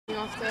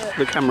after...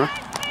 The camera.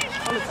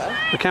 Oliver?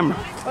 The camera.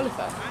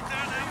 Oliver?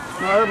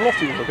 No, I heard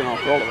Lottie was looking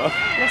after Oliver.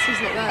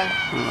 Lottie's not there.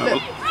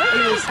 Look,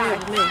 Oliver's here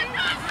with me.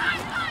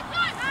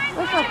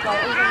 Look up,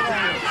 like, over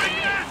there.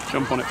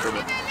 Jump on it for a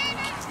bit.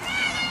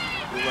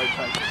 We'll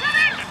rotate.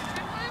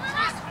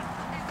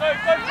 Go,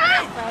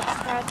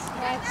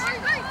 Spread.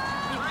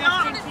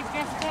 Keep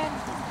drifting.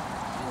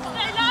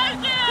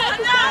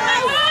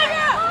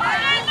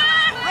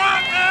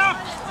 Right now!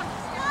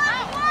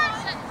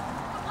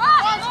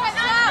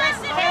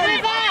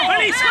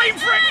 Billy, scream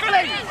for it,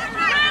 Billy!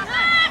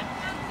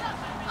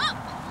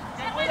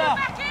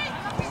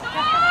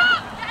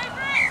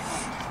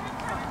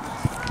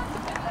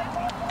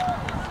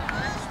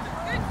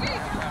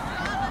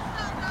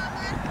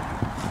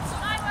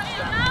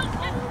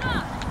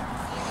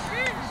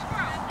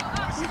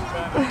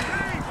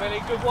 Billy,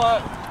 good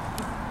work.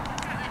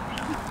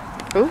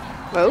 Oh.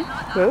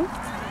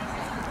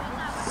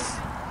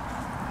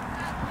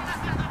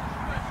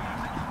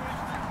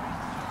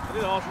 I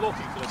didn't ask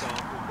Lottie to look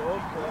after the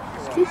dog, but...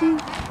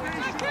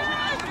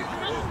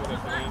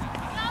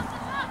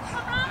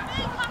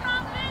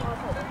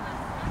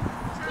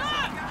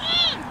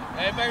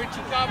 Hey, Mary, to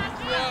come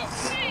to work.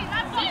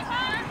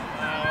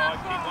 I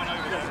keep one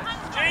over there.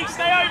 G,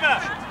 stay over!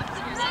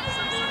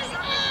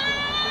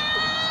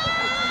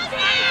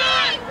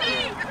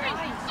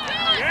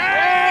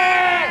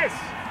 Yes!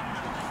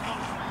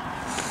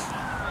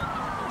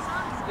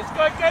 Let's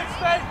go against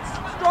Spence!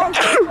 Strong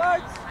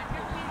sides!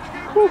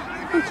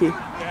 Thank you.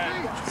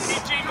 Yeah.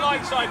 Keep G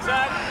blind side,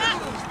 Zan.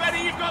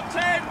 Spenny, you've got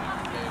 10!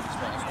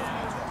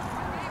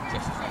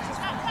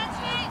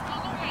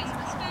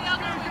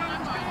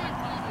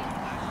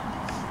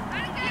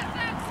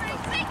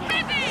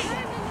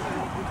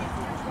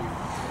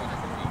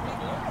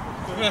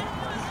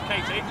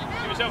 Katie,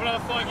 give yourself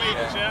another 5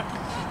 metres, yeah?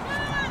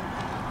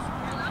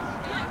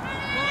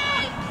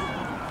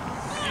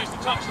 Use the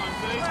touchline,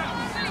 please.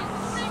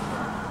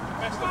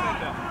 Best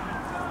defender.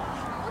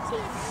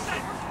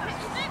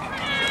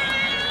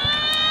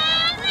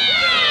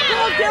 Go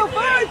on,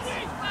 Guildford!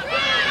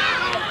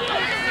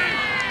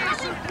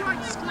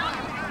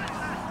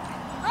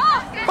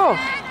 Oh!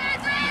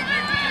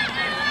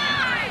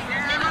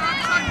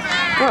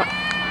 Oh.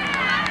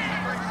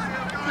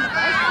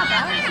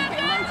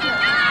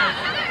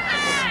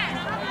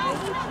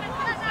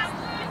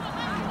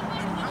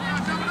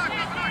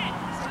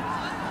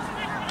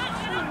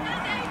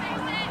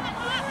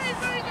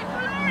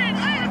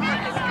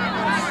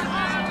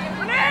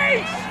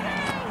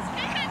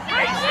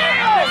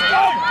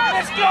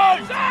 Let's go!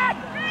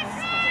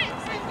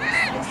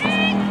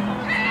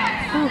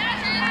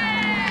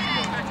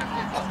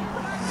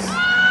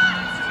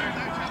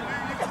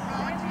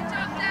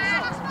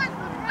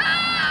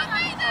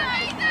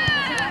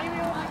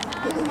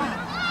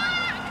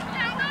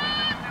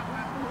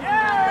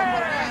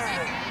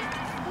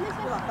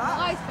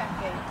 Nice,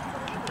 Becky.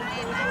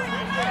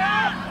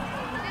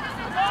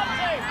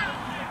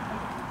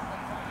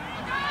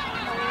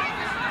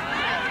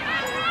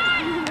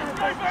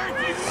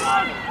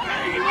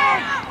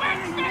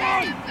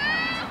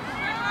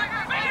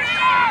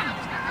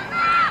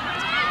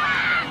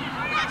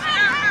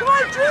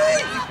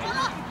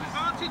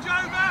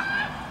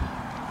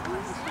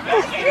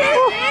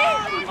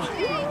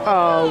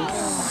 Oh,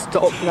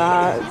 stop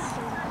that.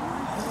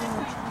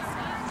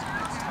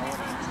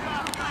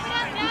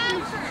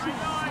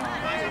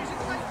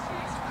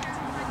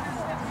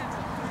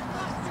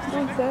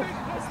 That's it.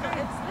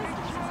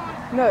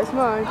 No, it's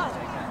mine.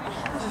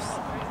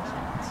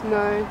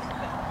 No.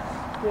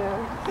 Yeah.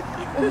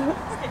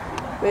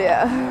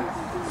 Yeah.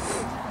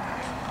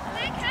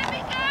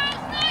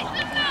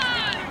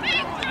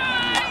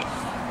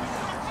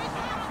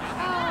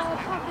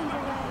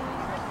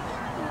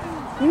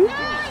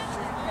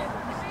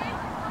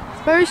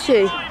 Where is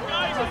she?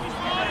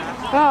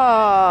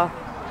 Ah.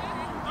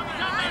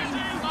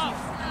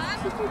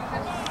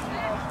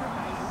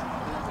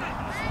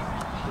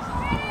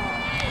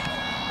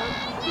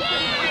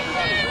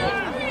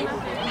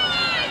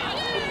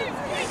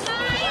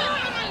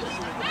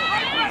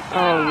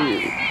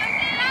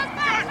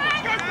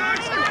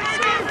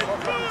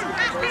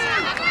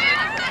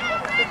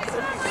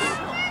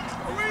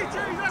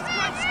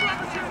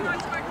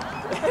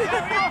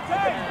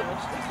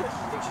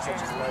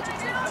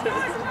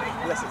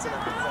 Unless it's an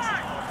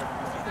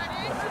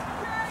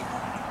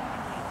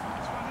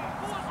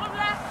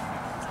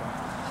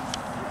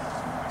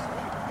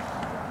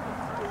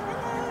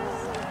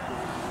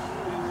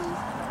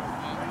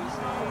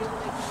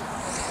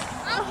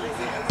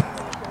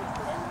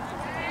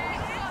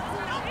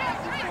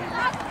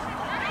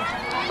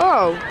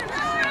Oh.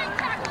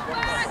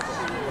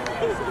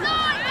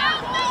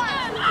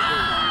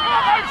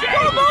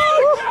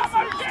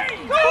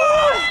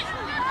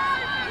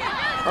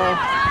 Oh.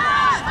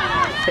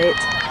 Fit.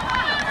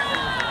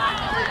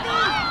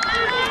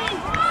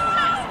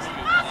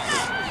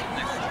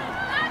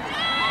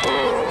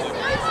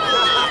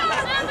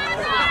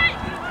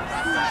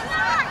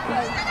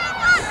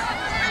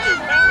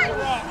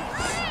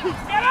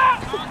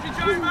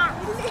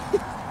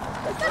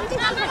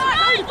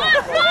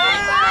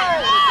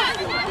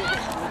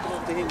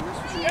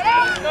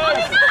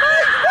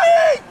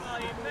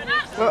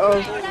 Uh-oh.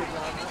 First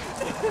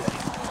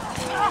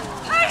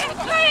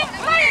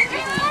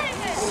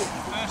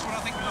one,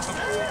 I think we're looking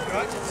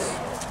right.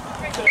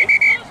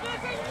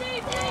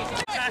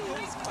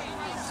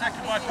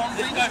 Second by Pond.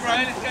 Let's go,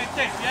 Fran. Let's go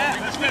deep, yeah?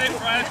 Let's get it,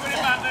 Fran. Let's win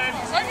it back then.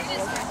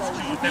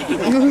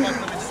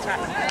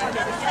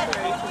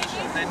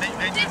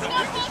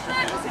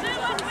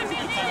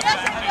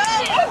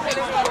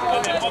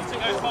 Once it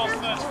goes past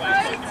first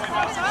phase,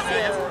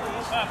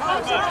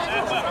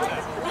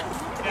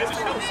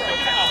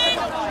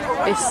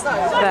 It's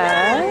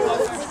there.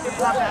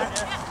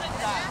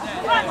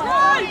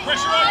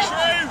 pressure on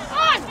Shrew!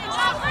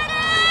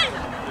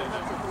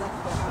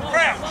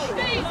 Crouch!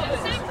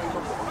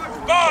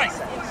 5!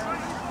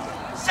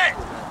 6!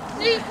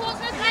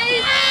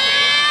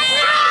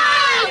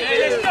 Yeah,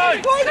 let's go!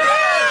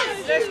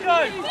 Let's go!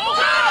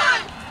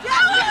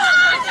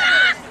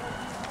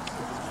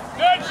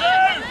 Good,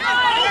 Shrew!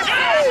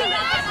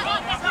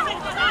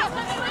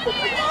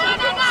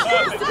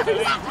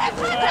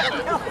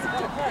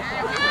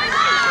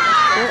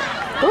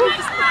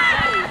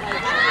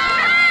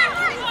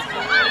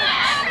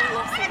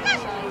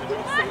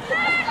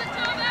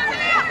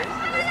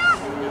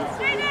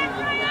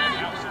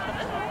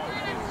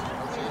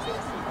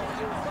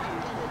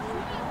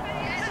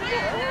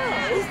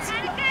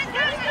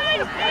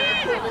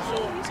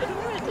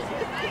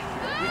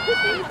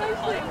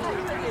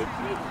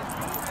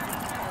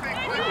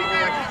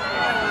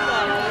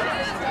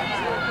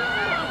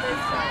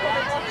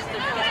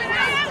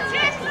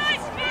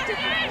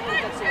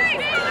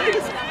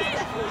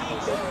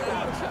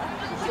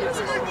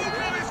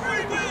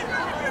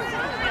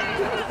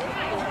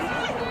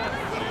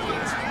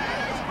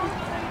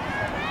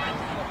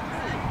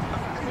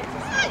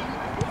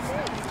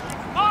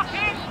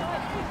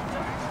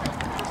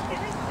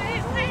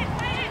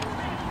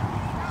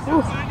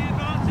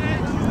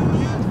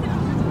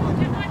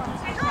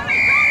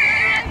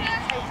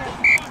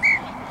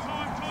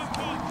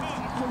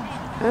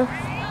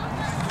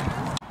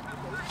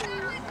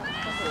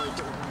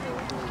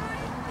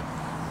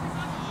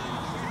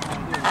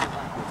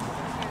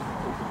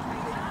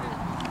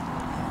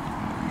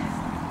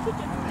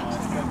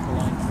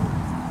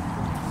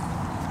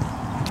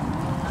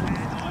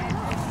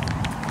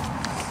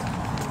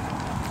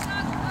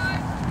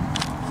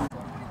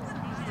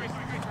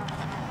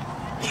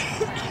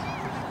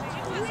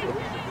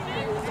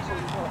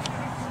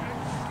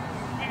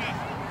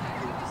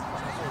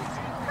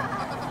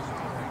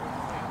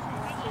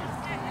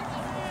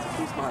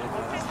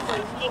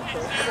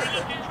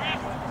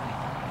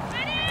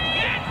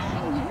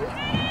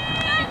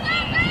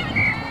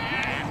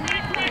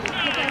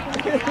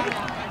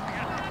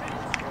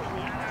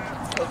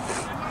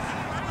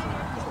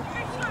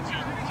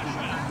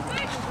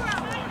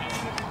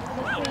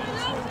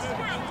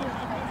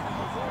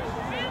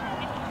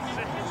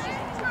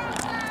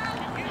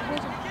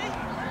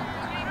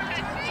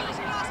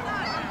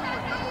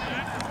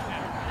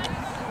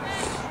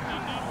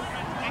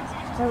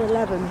 They're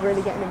 11,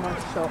 really getting in my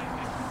shot.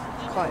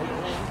 Quite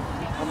annoying.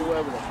 I'm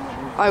aware with it.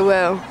 I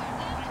will.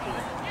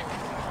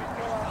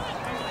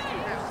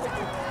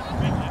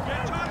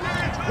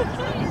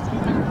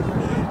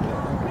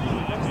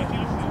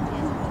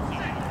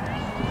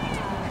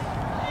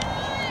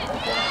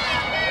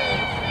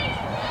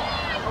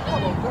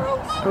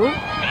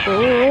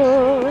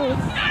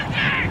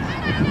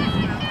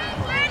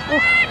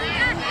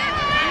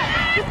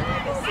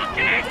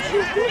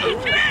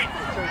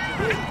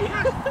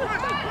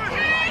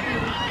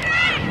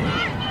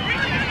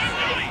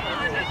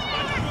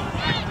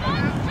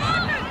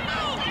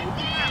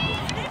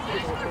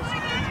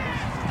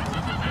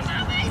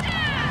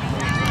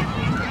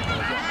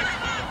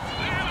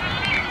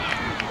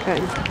 Okay.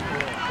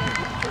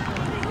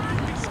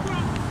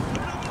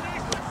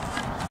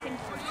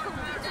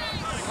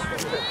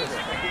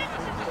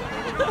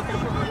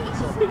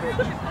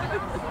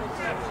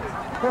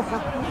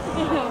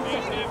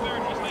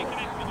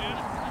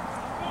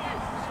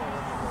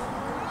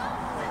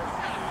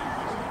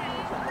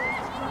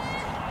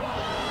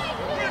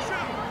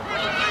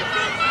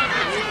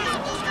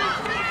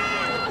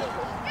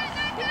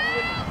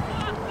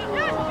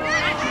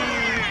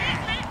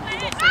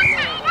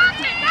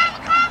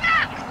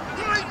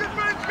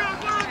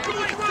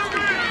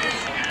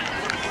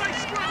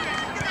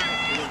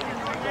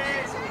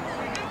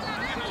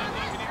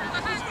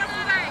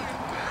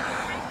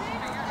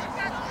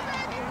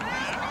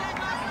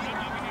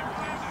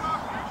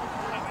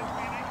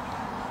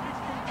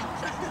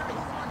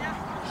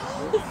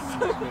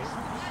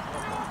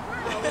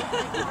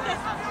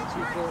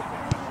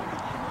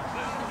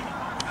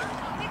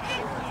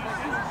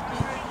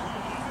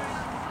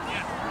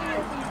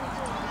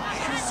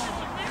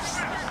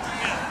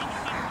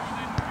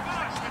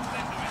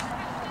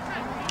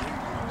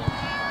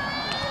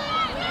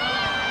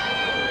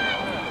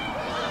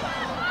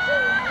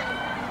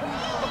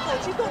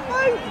 You've got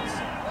loads.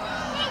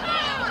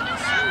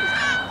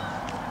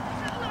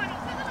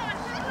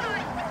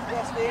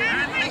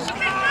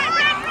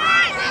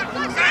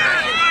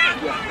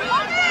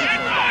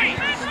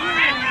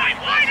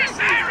 Wider,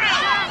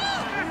 Sarah!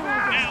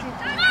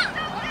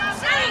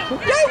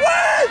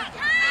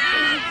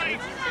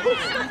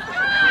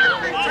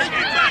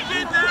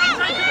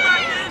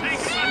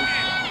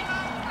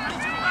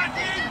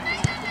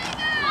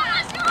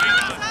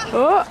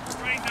 Oh!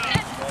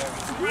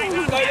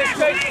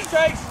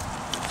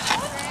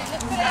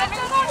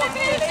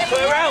 Put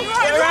her out!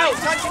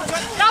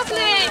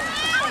 Lovely!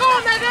 Go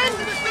on, Megan!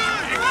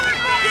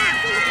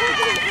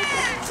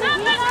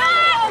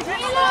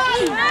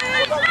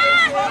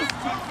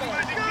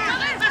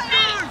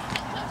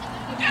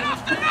 Get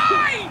off the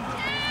line!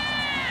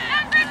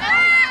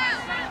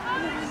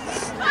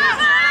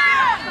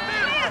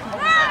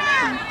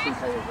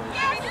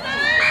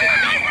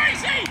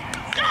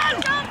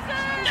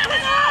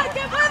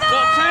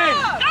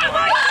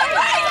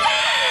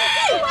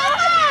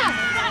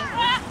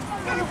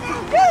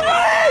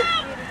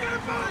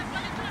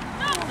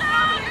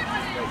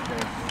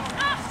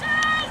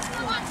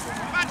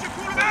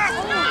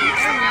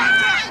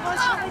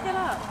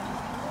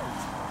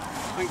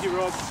 Thank you,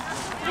 Rob.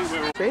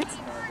 Great.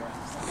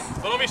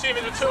 Well, obviously, if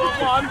it's a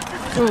 2-on-1.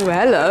 Oh,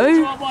 hello.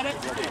 2-on-1,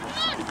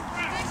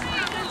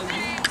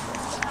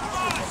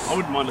 I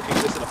wouldn't mind looking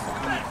at this at a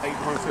fucking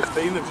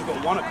 8.15. They've just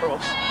got one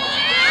across.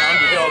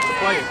 100 yards to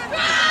play.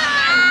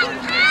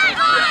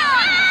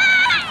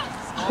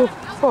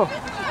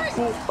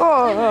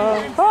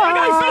 Go,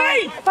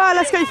 Philly! Oh,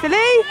 let's go,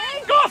 Philly!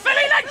 Go on,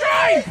 Philly, leg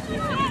drive!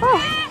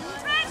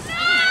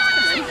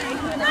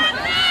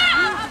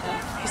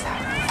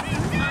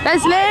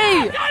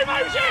 Leslie! Go,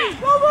 Mosey!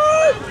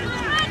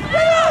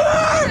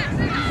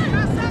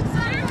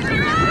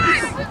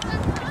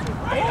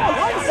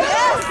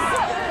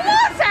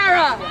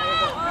 Sarah!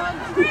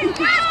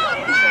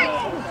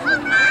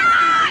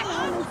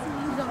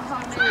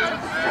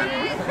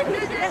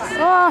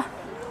 Oh.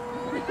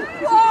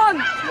 One!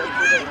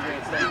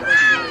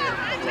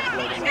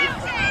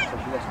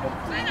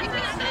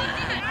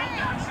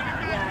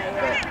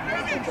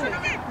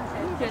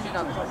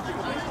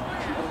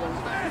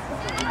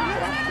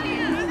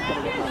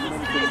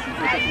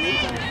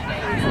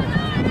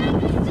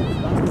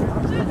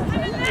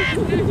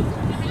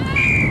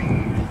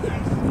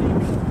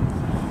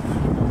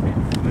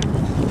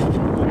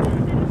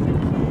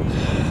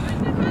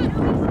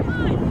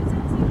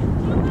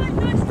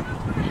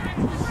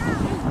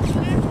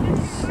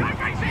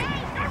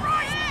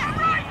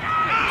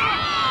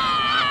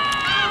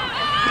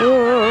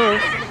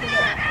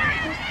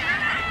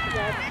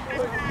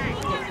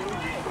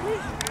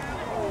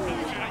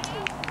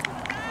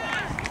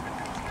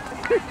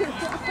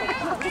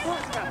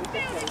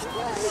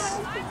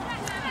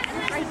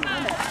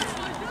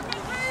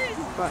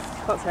 Right,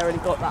 can't say I really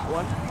got that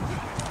one.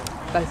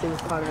 Leslie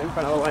was kind of in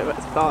front of the way, but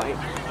it's fine.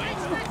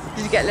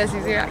 Did you get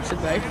Leslie's reaction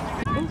though?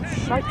 Oh,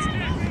 shite.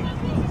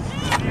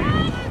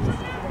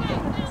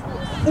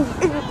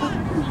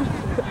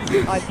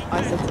 I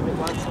said something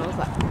once and I was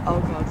like, oh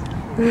god.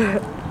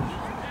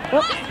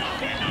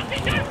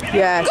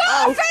 Yes. Go,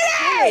 Oh,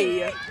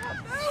 Philly!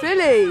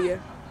 Philly!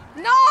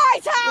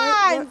 Nice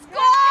hands! Go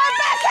on,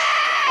 Becky!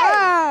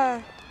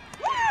 Ah.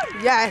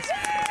 Yes.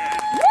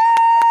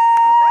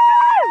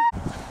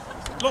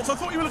 Lots, I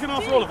thought you were looking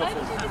after Oliver for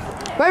me.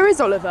 Where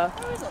is Oliver?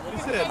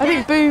 He's here. I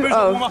think Boo. Boo's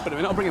Oh. warm up in a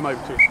minute. I'll bring him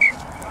over to you.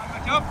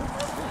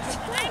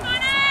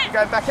 You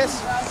going,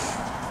 Beckers?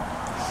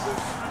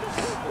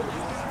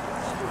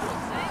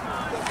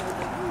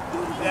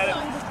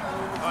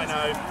 I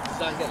know.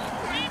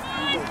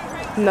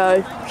 No.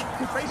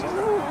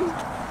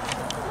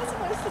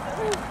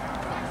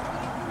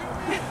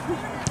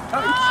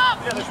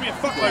 Yeah, there should be a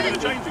fuckload in the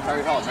changing.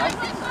 Very hard now.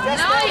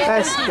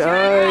 Let's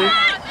go.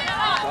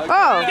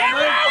 Oh. Get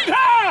round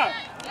her!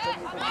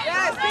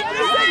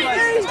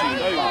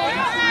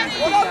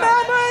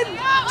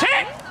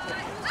 Tip!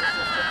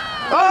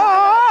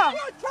 Oh.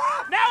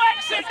 Now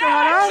exit!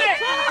 Now exit!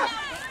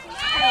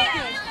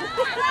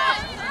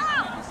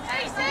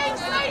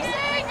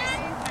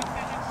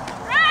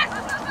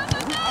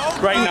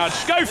 Great nudge.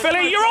 Go,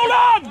 Philly! You're all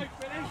on!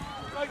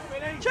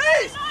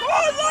 Cheese! Come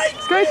on, Lake!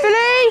 Let's go,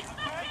 Philly.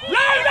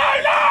 No, no,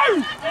 no!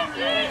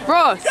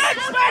 Ross. Good,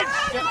 Spence!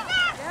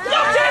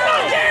 Lock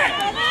it!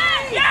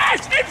 Yes!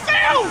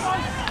 Infield!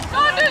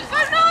 Go, Duke, go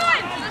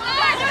 9!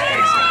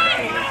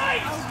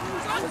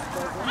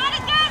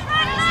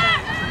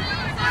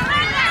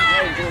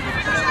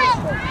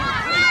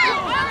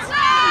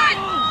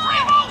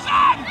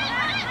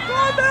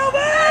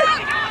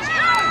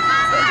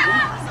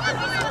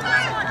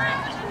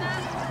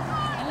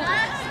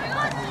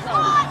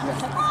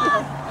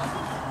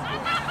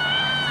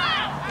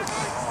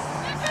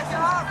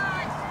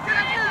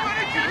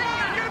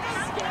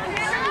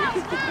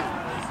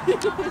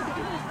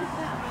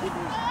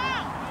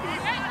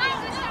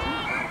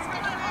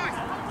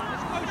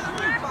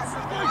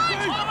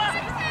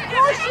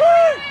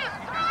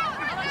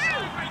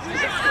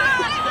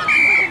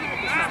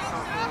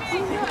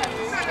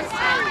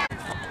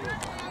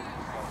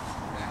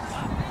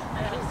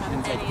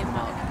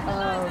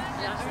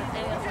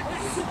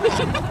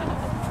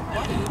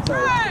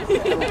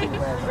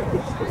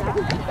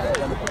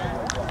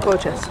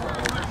 Gorgeous.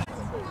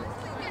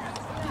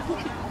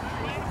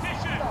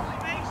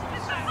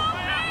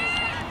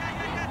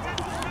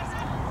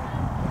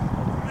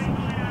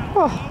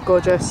 Oh,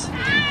 gorgeous.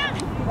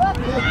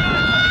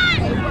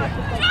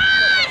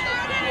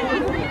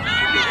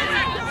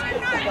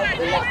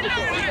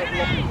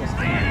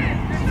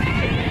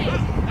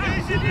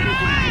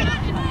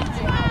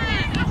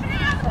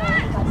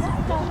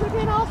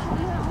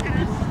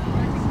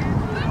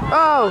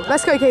 Oh,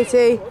 let's go,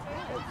 Katie.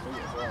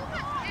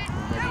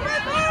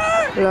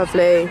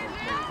 Lovely.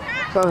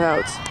 Well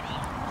held.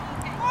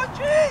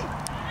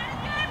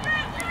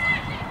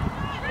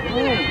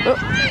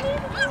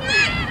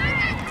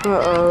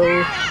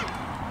 Uh-oh.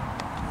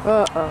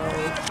 Uh-oh.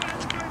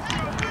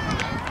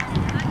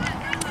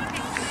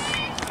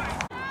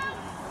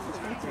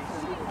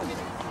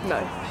 No,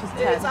 she's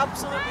 10. It's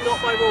absolutely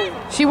not my rule.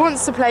 She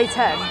wants to play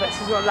 10, but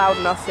she's not loud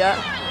enough yet.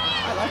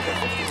 I like her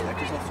 50s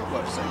because her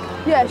footwork's so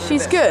good. Yeah,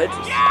 she's good.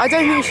 I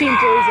don't think she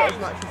enjoys it as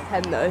much as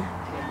 10 though.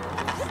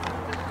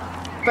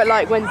 But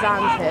like when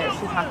Zan's here,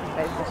 she's happy to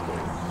play 50.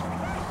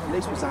 At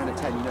least with Zan at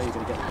 10, you know you're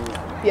going to get the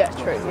ball. Yeah,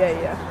 true. Yeah,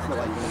 yeah. It's not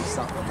like you're going to be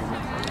stuck on them.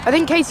 I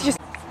think Katie just.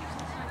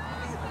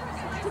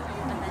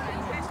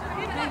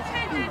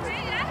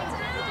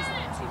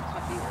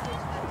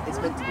 It's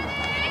meant to be like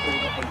that. They've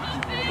got 8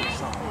 people on each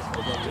side,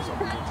 but they're just on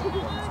the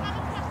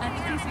And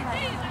if you see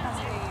like, that's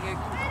where you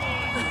go.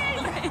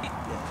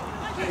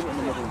 in the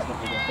middle is not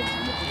really their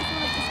thing.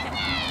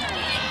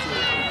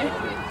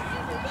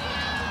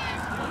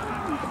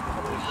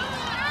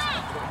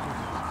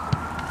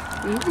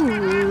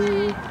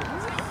 Ooh.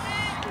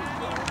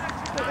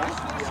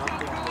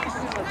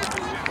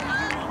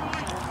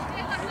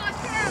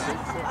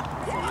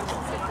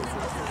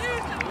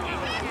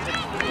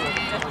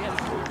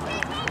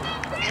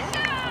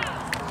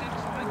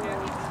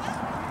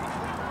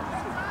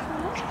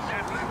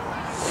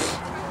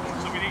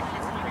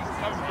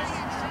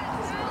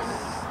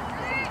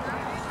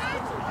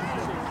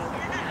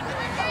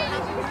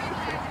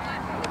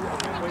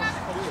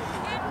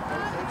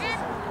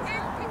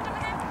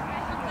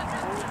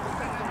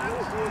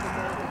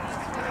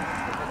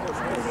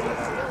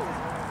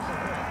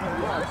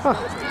 Oh.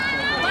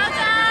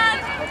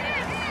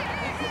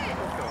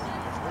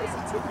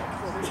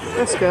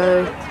 Let's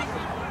go.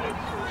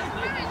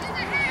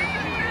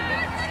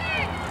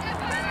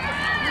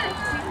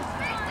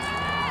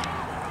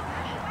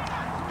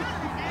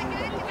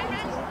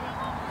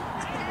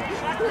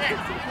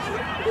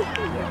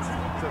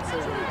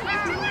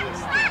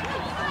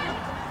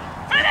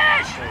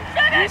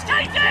 Finish,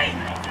 Katie!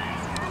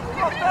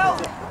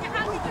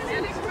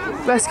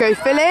 Let's go,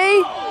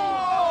 Philly.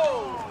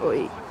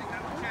 Oi.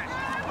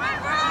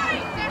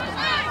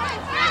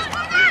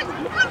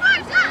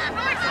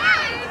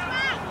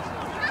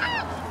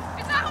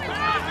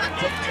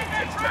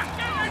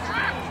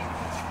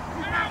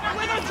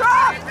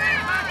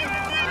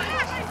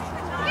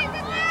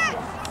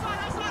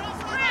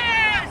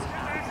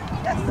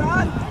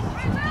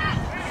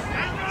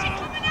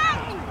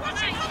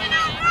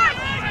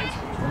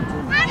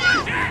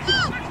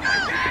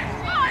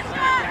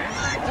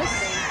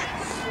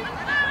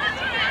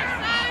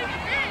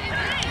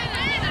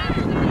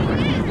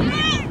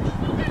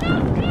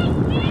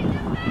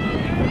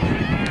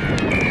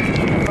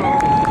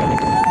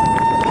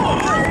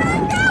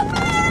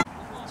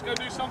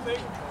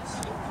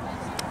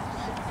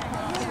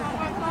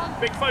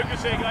 Big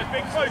focus here, guys.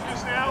 Big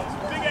focus now.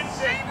 Big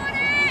exit.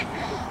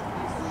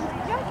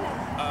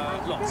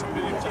 Lots of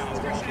million channels.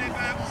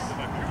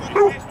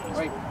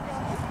 Wait.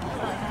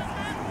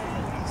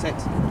 Sit.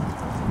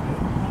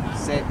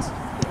 Sit.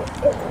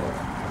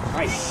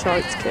 Right.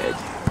 Shite kid.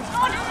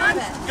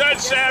 Good,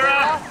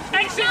 Sarah.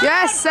 Exit.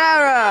 Yes,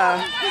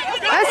 Sarah.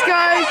 Let's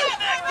go.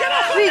 Get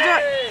off Lead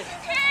it.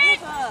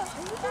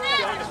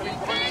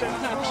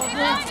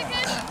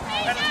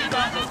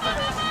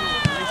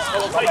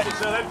 I'll take it,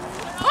 sir, then.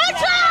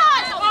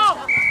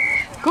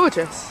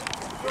 Gorgeous.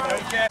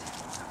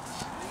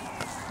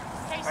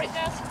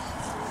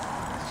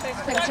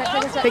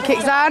 Big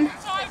kick, Zan.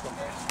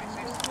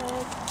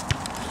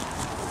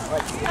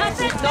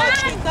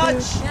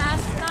 Nudge.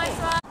 Yes, nice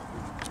one.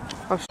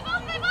 Oh,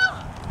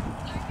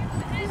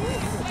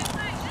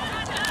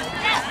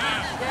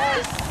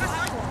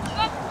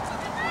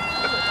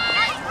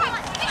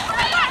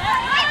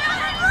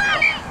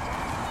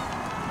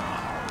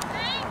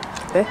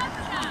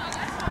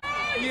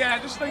 Yeah,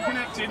 just stay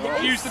connected.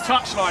 Use the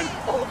touchline.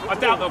 I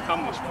doubt they'll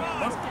come this way.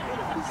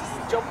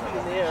 Jumping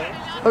in the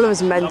air.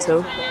 Oliver's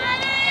mental.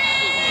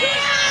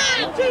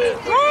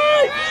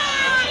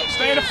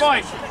 Stay in a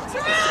fight.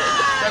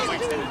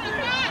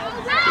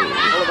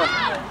 Oliver.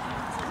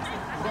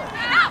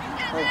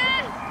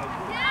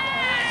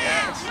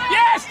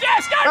 Yes,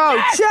 yes, go, Oh,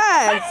 Jess!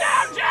 Jess!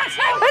 Down, Jess!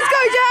 Let's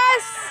go,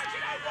 Jess!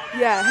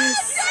 Yes.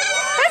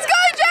 Let's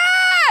go,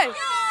 Jess!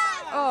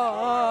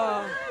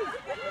 Oh.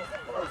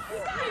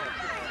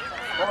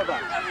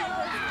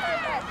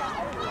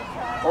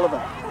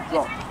 Oliver.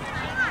 Drop.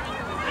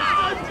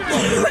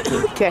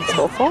 Get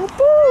off our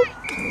ball.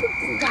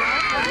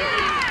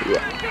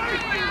 Yeah.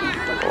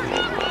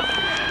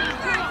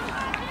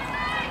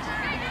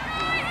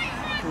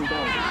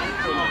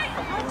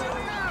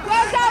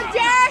 Well done,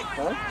 Jack!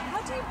 How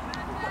do you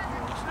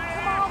put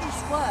your arms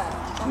work?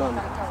 None.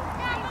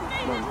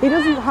 He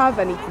doesn't have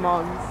any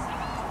commands.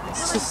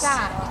 It's just...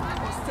 Down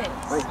or sit.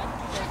 Wait.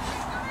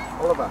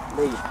 Oliver,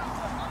 lead.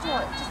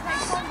 What? Just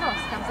make one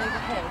cross comes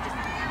over here. Just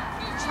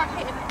chuck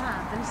it in the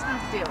hand, then just have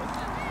to deal.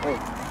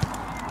 Wait.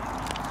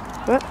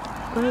 What?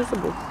 Where's the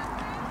ball?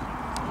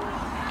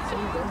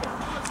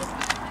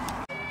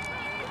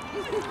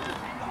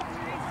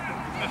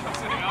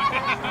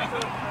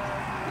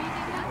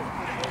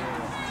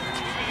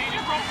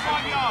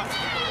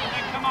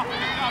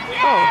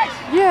 Oh,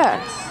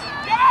 yes.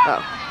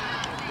 Oh.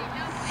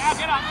 Now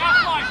get up, now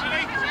fly,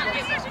 Billy.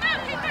 Keep pushing up,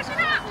 keep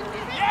pushing up.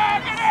 Yeah,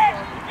 get in.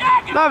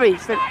 Yeah, get Bobby, in.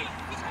 Good,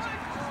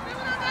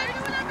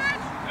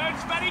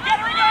 Spenny, get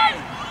her again.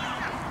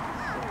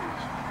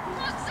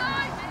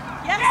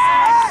 Yes.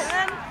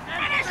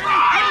 Finish it.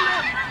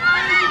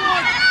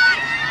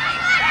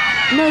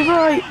 No,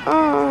 right.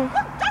 Oh.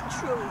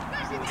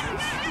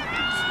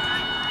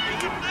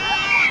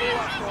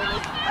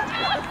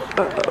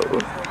 Uh-oh.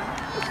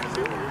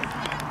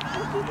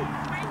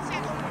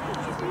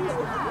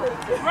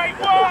 Great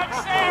work,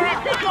 Sarah.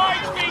 Good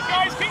line speed,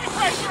 guys. Keep the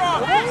pressure on.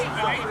 Yeah?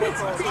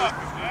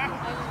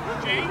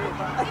 Gene,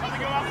 trying to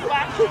go up the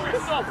back.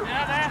 Stop.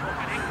 Yeah, there.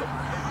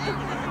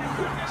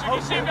 So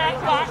you see that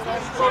back.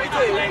 What do we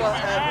do?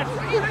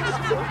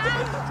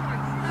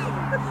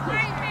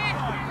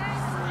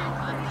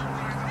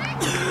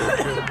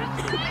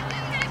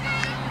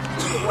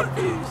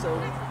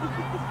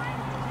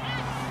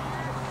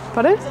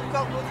 Pardon?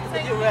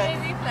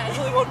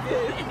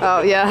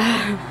 Oh, yeah.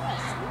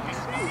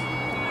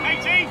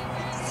 Katie,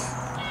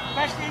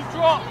 best you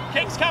drop.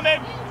 Kick's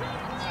coming.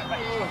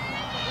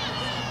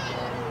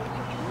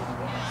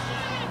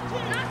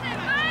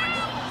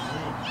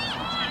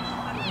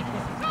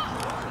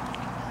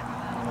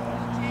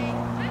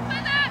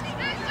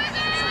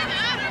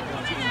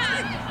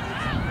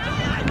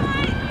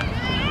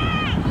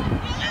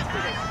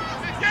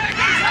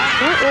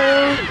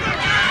 Uh-oh.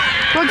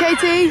 Come on,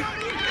 Katie.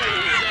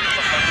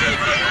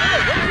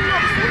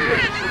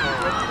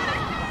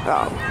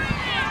 Oh.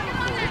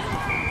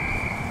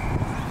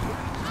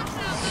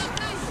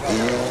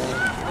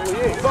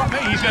 Fuck me,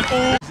 he's going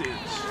all.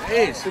 It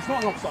is. It's not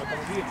an offside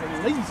penalty, it's a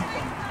lazy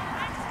penalty.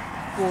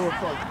 4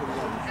 o'clock for the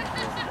line.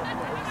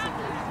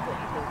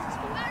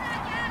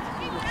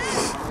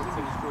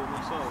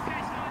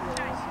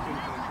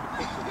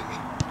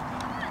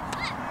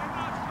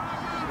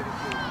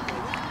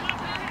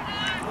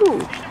 Ooh.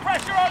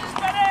 Pressure on,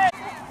 Spenny.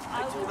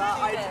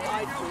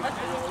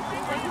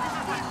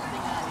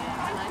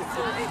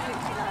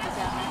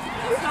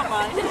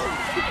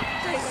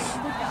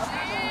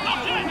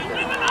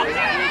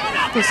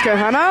 Let's go,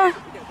 Hannah.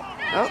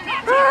 Oh.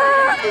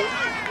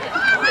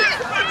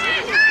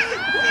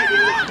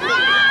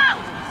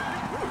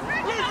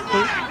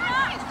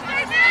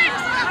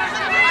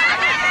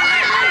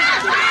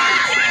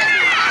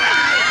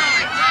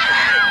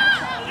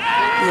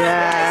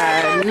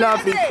 Yeah,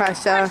 lovely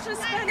pressure.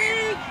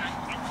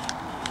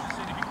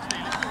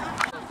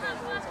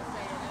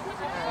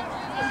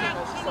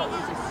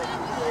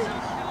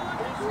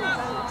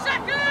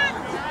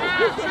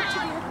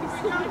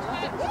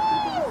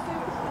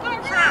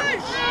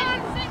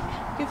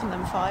 Giving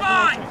them 5.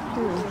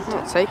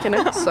 Not taking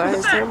it, so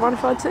it's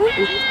 1-5-2.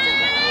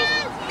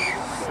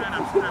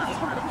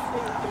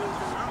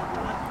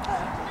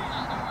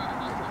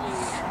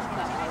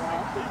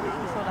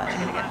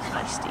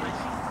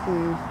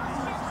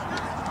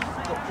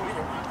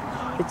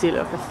 They do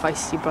look like a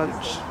feisty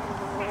bunch.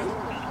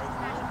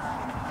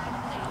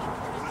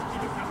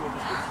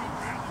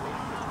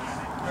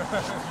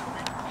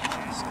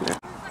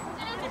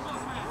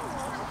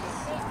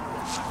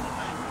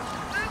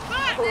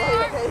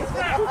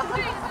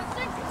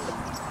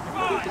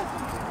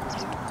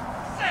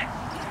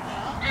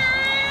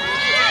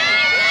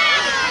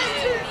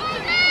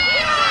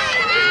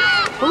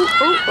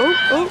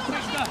 Oh.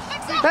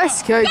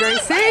 Let's go,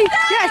 Gracie.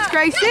 Yes,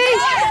 Gracie.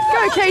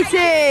 Go,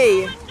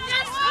 Katie.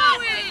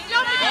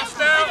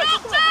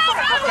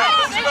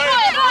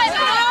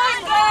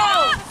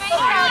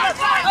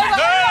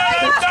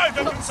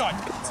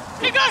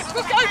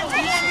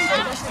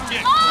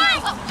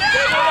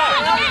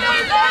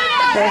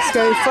 Let's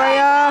go,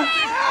 Freya.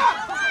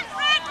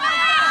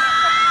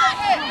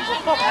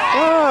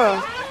 Oh.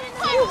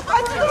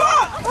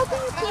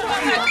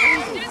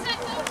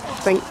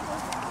 Think.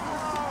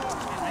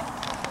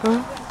 Huh?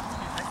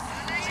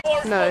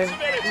 No,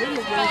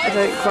 I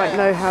don't quite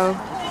know how,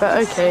 but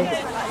okay.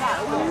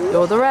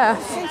 You're the ref.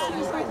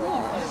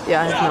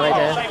 Yeah, I have no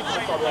idea.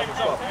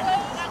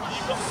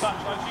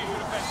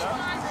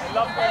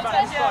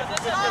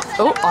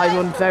 Oh, I'm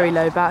on very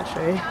low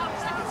battery.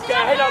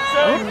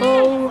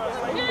 Oh.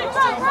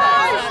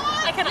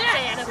 I cannot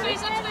say anything.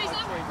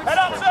 Head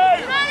up,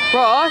 two!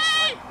 Ross,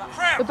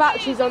 the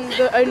battery's on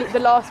the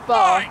last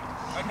bar.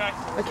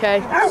 Okay.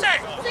 Well,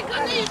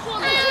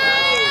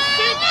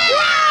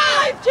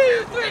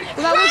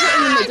 that wasn't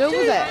in the middle,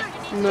 was it?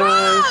 No.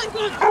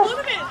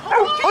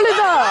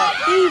 Oliver,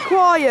 be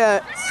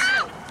quiet.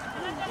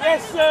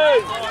 Yes, sir!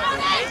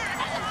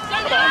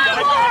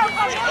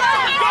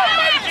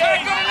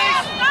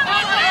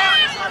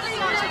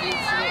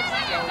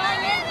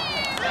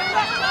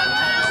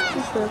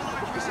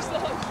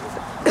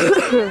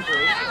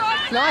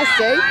 Nice,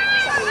 see?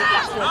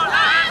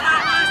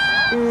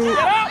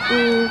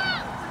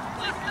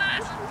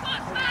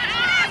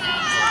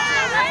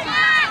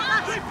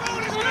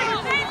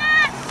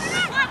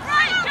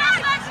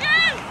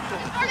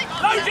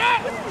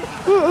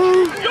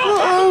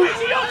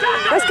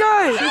 Let's go!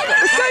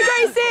 Let's go,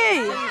 Gracie!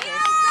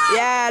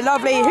 Yeah,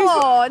 lovely.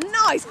 Oh,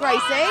 nice,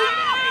 Gracie.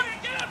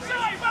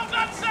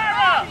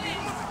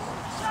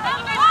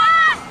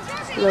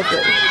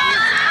 Lovely.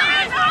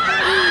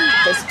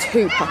 There's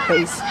 2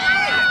 puppies.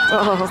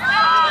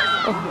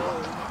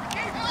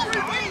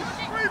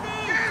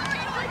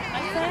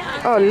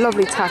 Oh,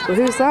 lovely tackle.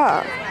 Who's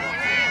that?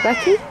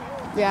 Becky?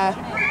 Yeah.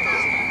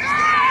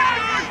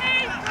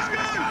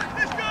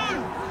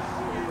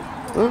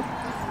 Oh.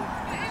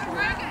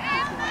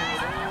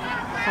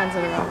 Hands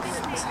on the rocks.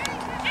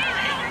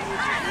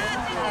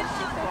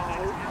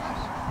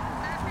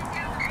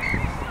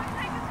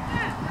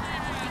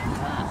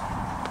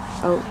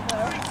 Oh.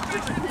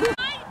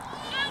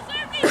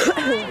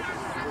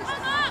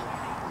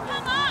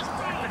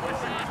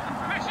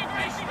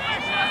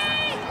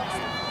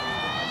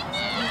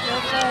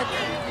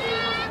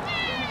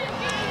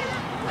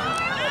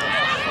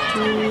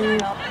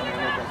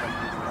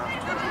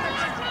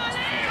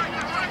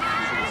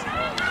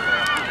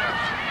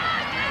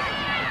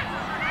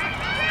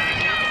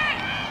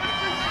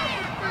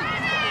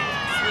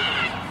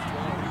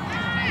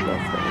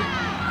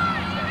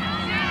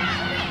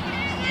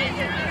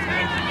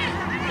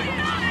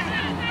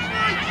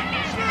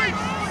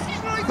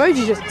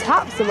 Moji just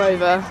taps them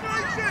over.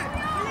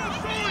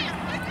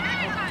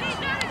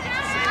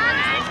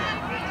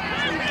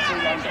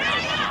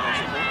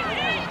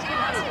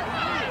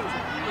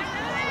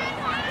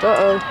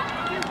 Uh-oh.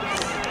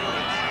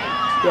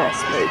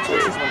 Yes, Moji.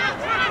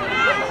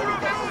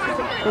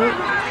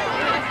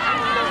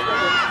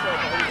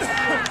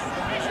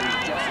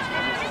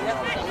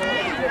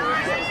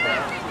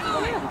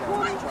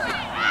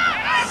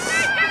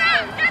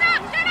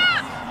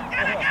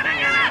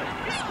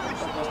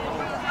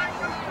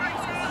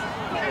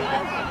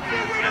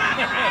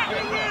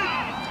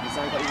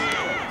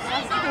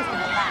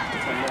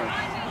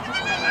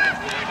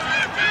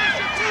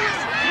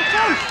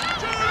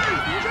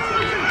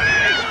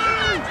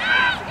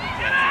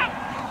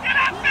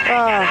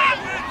 Oh.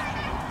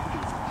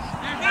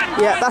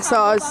 Yeah, that's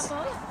ours.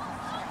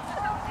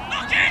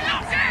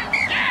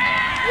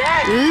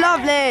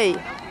 Lovely.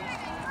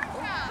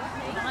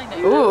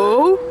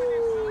 Ooh.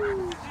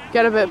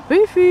 Get a bit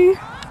beefy.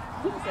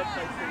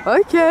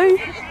 Okay.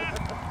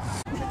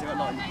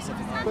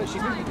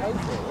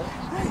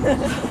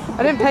 I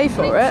didn't pay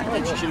for it.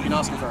 She should have been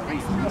asking for a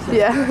refund.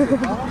 Yeah.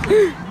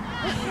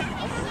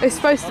 It's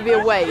supposed to be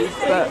a wave,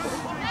 but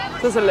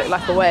it doesn't look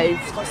like a wave.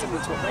 It's quite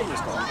similar to what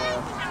Raina's got.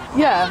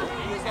 Yeah.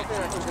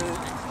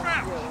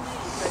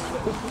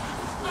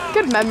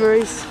 Good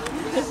memories.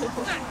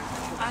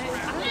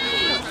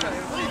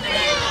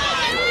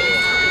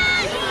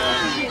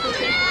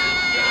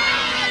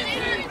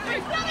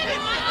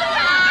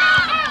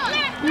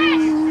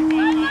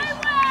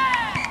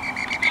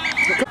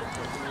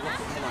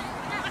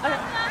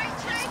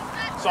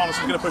 Silas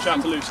is going to push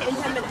out to Luce.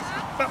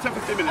 About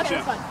 10-15 minutes,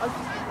 yeah.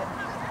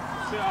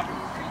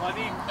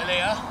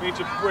 We need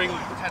to bring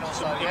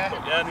some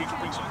input, yeah? Need to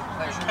bring some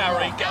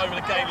carry, get over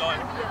the game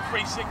line.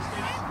 360.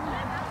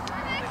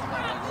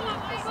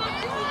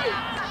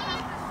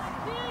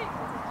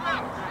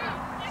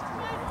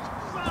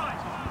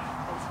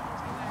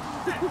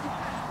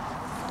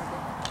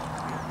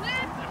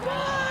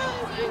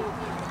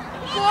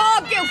 Go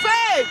on,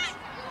 Guildford!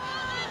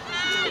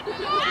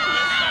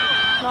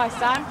 Nice,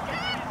 Dan.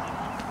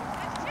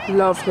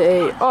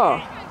 Lovely. Oh.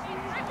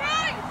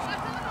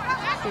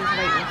 She's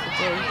waiting to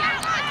do.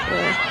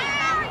 Yeah.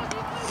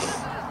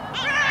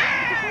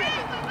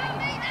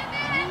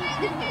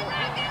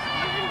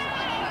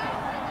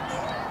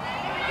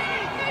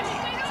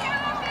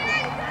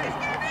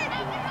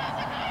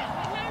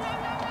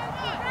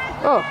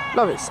 Oh,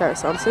 lovely, Sarah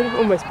Sampson.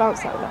 Almost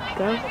bounced out of that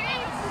girl.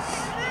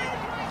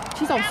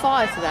 She's on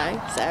fire today,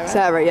 Sarah.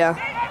 Sarah, yeah.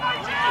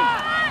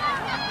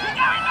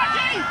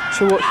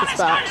 She'll watch this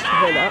back. She'll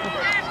hear that.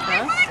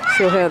 Huh?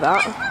 She'll hear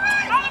that.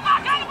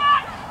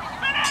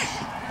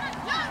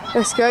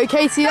 Let's go,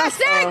 Katie. That's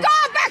it! Go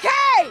on,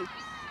 Becky!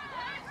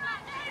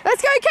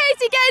 Let's go,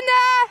 Katie. Get in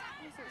there.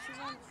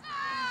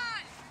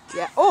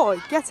 Yeah. Oh,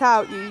 get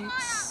out, you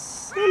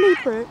silly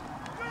prick.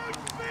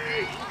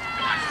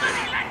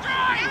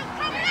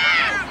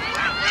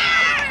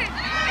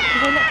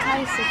 They look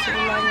closer to the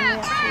line than they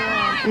actually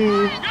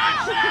are.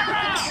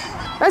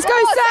 Let's go,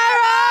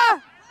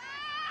 Sarah!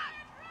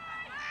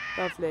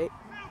 Lovely.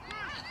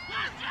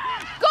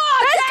 Go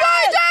on, Let's go,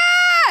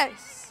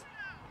 Jess!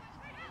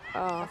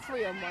 Oh.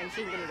 3-on-1,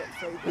 she's going to get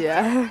through.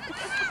 Yeah.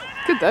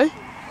 Good though.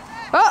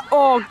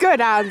 Oh, good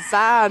hands,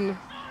 San.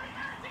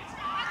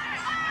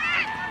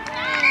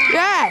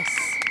 Yes!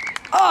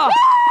 Oh!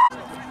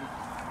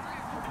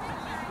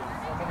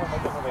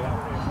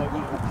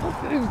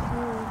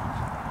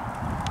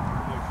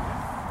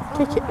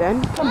 Kick it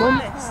then. Come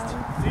on.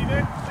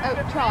 Oh,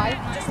 try.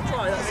 Just a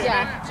try.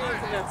 Yeah.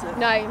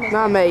 No.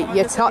 Nah, mate,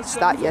 you touched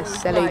that, you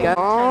silly girl.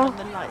 Aww.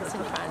 The lights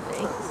in front of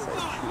me.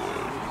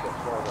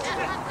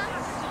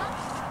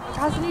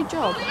 How's the new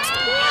job?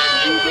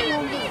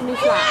 New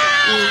flat.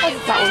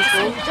 That one's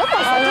cool. Job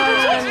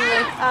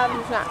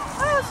flat.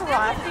 Oh, that's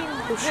alright. I've been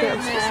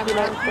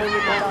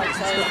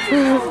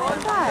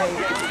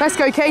Let's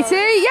go, Katie.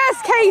 Yes,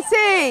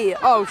 Katie.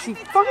 Oh, she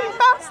fucking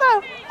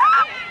bastard.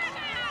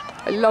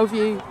 I love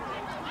you.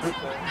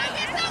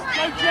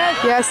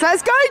 Yes,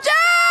 let's go,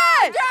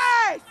 Jess.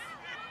 Yes.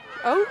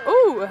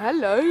 Oh,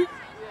 hello.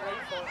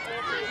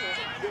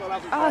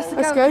 Oh, it's the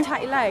Let's girl go. with the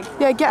tatty leg.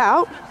 Yeah, get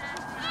out.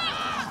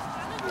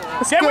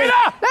 Get with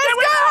her! Let's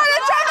go,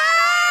 Hannah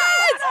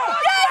Travis!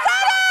 Yes,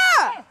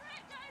 Hannah!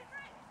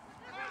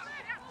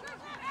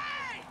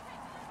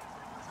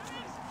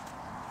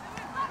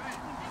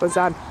 Go on,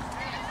 Zan.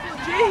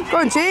 Go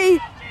on, G.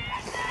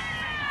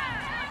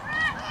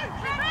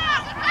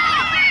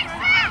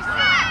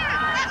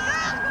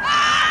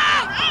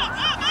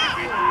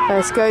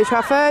 Let's go,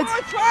 Trafford.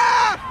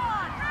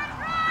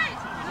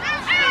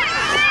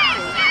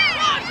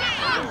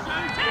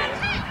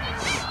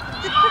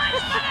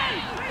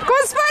 Go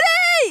on,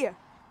 Spenny!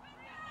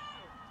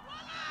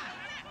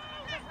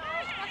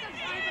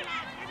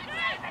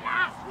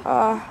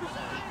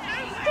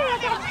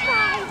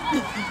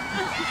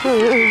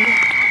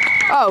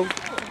 Oh,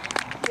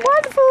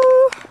 wonderful.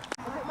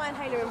 I put my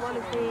inhaler in one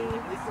of the...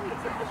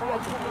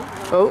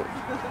 Oh.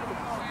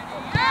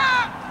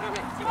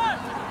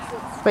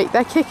 Wait,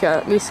 their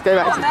kicker needs to go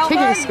back to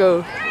kicking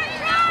school.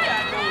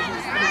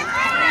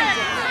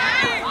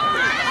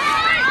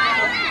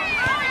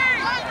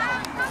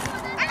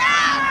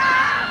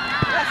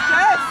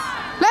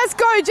 Let's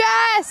go,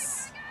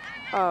 Jess!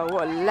 Oh,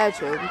 what a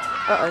legend.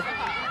 Uh-oh.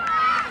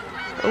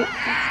 Oh.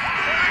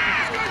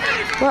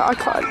 Well, I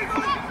can't.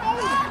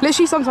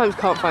 Literally sometimes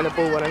can't find the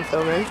ball when I'm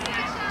filming.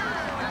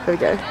 There we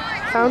go.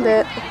 Found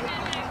it.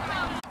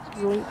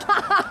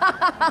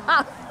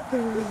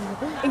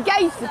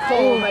 Engage the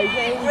call,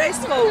 maybe. Where's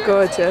school?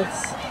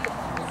 Gorgeous.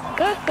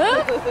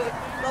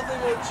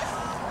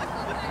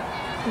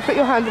 You put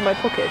your hand in my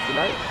pocket if you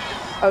like.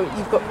 Oh,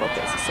 you've got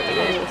pockets. It's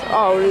silly.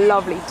 Oh,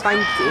 lovely.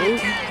 Thank you.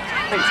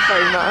 Thanks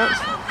very much.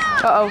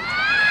 Uh-oh.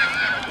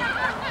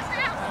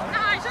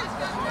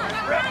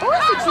 Oh, I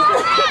think she's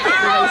going to kick it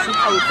the way she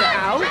holds it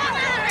out.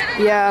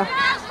 Yeah.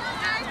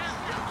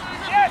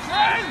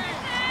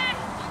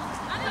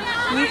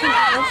 You can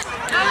have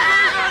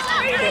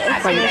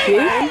Thank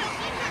you.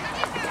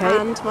 Okay.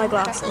 and my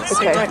glasses. So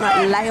Okay. don't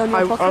like lay on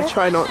your pocket. I'll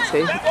try not to,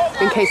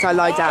 in case I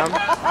lie down.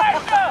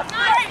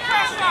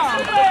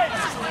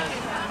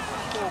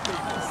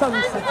 Sun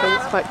setting,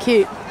 it's quite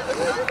cute.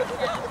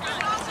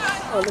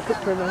 Oh, look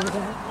at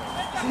Fernanda.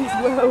 She's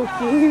well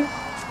cute.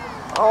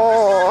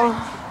 Oh.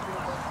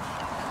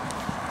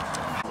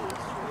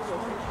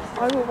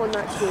 I want one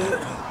that cute.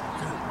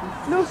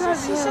 No,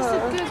 She's just a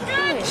good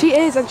kid. She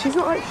is, and she's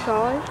not like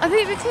shy. I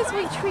think because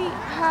we treat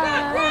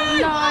her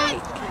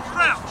like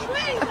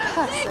a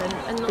person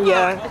and not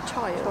Yeah. like a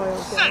child.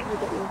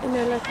 Yeah, And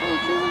they're like, oh,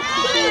 do you want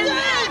to do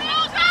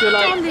you're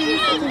like,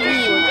 dollies? And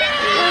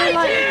we're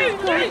like,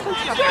 come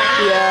to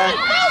yeah,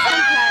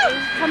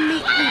 come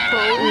meet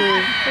people who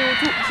will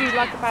talk to you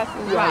like a person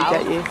as yeah, I well.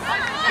 get you.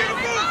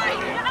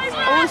 I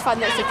always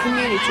find that it's a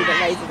community that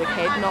raises a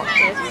kid, not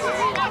just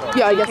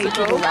Yeah, I guess it's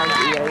all around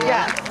you,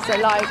 yeah. yeah. So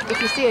like,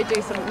 if you see her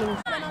do something, You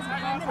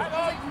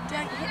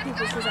don't hit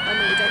people because I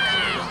know you don't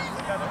hit me.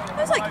 I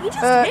was like, he just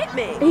hit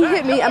me. He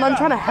hit me and I'm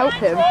trying to help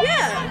him.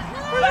 Yeah.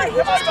 I was like,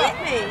 he just hit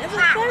me. I was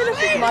like, fair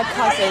enough.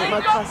 my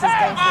cousin's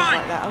girlfriend's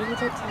like that. Oh, you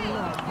don't tell him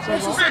off.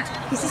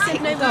 He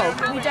said, no,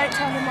 we don't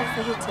tell him off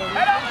for hitting.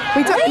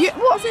 We don't, you,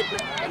 what? So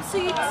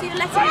you're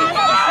letting me hit him.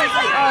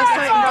 Oh,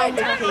 something wrong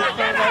with people.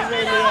 There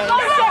really is.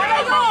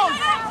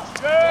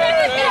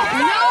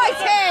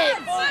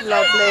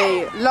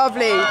 Lovely,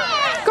 lovely.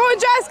 Go on,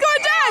 Jess, go on,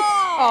 Jess!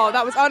 Oh,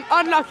 that was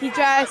unlucky,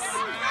 Jess.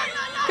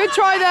 Good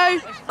try, though.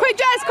 Quick,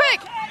 Jess,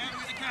 quick!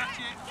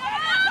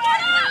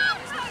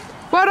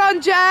 Well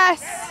done,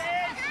 Jess!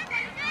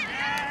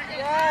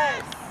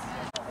 Yes.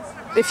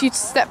 If you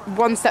step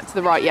one step to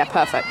the right, yeah,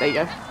 perfect, there you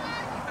go.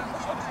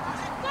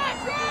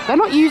 They're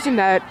not using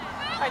their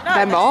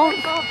mark.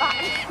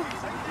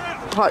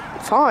 Right,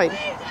 fine,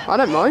 I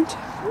don't mind.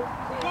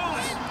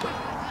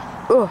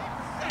 Ugh.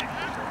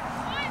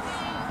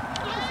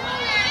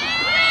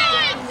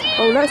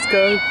 Oh, let's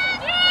go.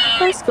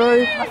 Let's go.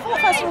 I thought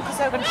first of all because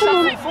they were going to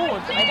shuffle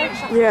forward, but they don't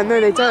shuffle. Yeah, no,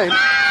 they don't.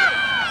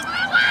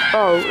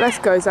 Oh, let's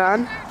go,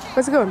 Zan.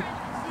 Where's it going?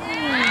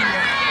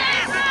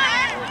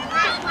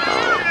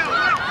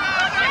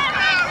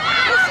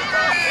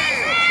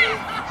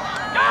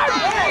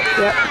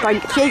 Yeah,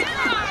 thank you.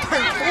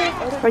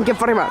 Thank you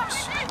very much.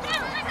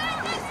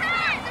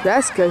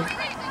 Let's go.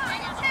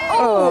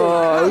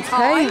 Oh,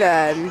 okay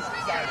then.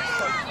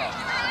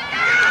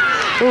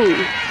 Ooh,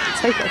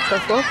 take that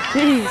stuff off.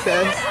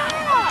 Jesus.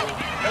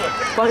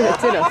 Buy the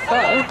dinner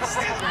first.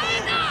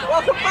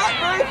 Welcome back,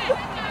 Ruth.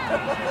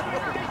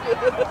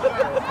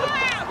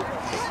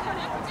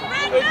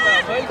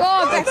 Go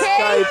on, Becky.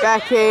 Go,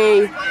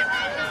 Becky.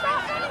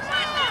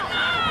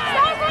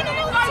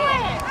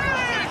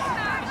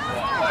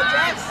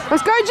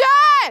 Let's go,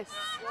 Jess!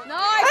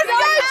 Nice. Let's go,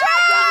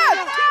 Trav!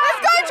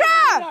 Let's go,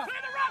 Trav!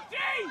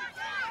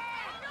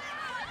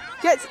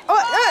 Get.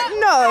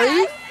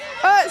 No.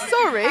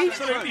 Sorry.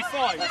 Absolutely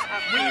fine.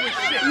 We were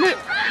shit. Look.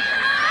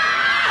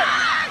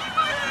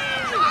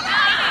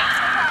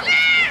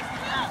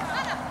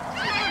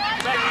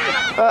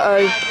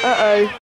 Uh-oh.